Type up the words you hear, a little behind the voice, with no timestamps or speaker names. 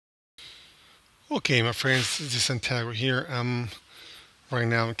Okay, my friends, this is Santiago here. I'm right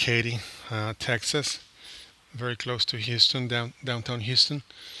now in Katy, Texas, very close to Houston, downtown Houston.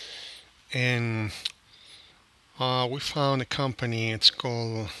 And we found a company, it's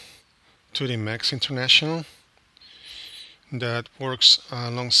called Turimex International, that works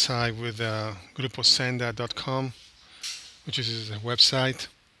alongside with Grupo Senda.com, which is a website.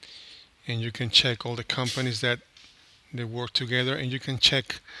 And you can check all the companies that they work together, and you can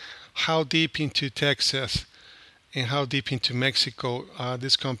check how deep into Texas and how deep into Mexico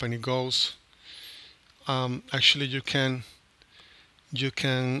this company goes. Actually, you can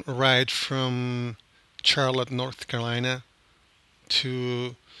ride from Charlotte, North Carolina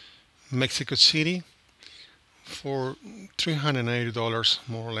to Mexico City for $380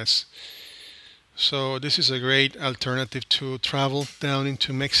 more or less. So this is a great alternative to travel down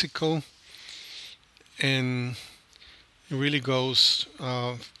into Mexico, and it really goes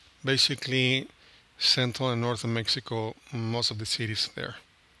basically Central and North of Mexico, most of the cities there.